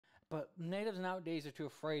But natives nowadays are too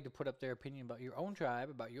afraid to put up their opinion about your own tribe,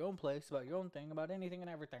 about your own place, about your own thing, about anything and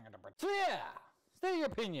everything. So yeah, state your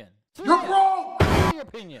opinion. So You're yeah, broke! state your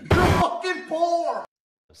opinion. You're fucking poor!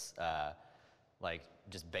 Like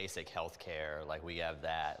just basic health care, like we have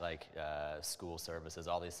that, like school services,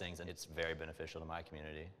 all these things, and it's very beneficial to my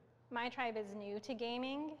community. My tribe is new to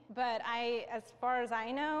gaming, but as far as I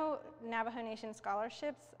know, Navajo Nation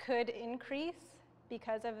scholarships could increase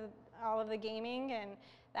because of all of the gaming and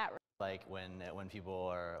that. Like when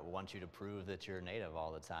people want you to prove that you're native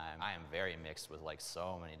all the time. I am very mixed with like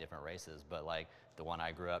so many different races, but like the one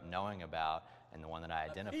I grew up knowing about and the one that I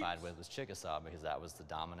identified with was Chickasaw, because that was the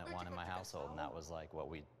dominant one in my household, and that was like what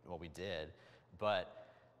we did.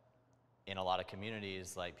 But in a lot of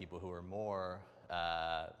communities, like people who are more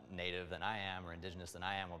native than I am or indigenous than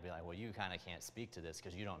I am will be like, well, you kind of can't speak to this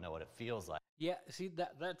because you don't know what it feels like. Yeah, see,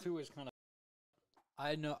 that too is kind of,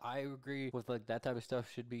 I know, I agree with like that type of stuff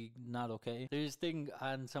should be not okay. There's this thing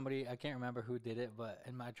on somebody, I can't remember who did it, but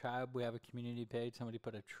in my tribe we have a community page. Somebody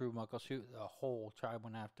put a true Muckleshoot. The whole tribe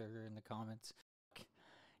went after her in the comments.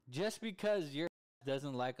 Just because your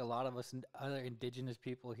doesn't like a lot of us other indigenous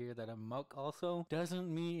people here that are muck also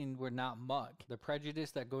doesn't mean we're not muck. The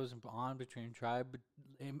prejudice that goes on between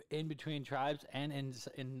in between tribes and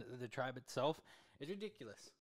in the tribe itself is ridiculous.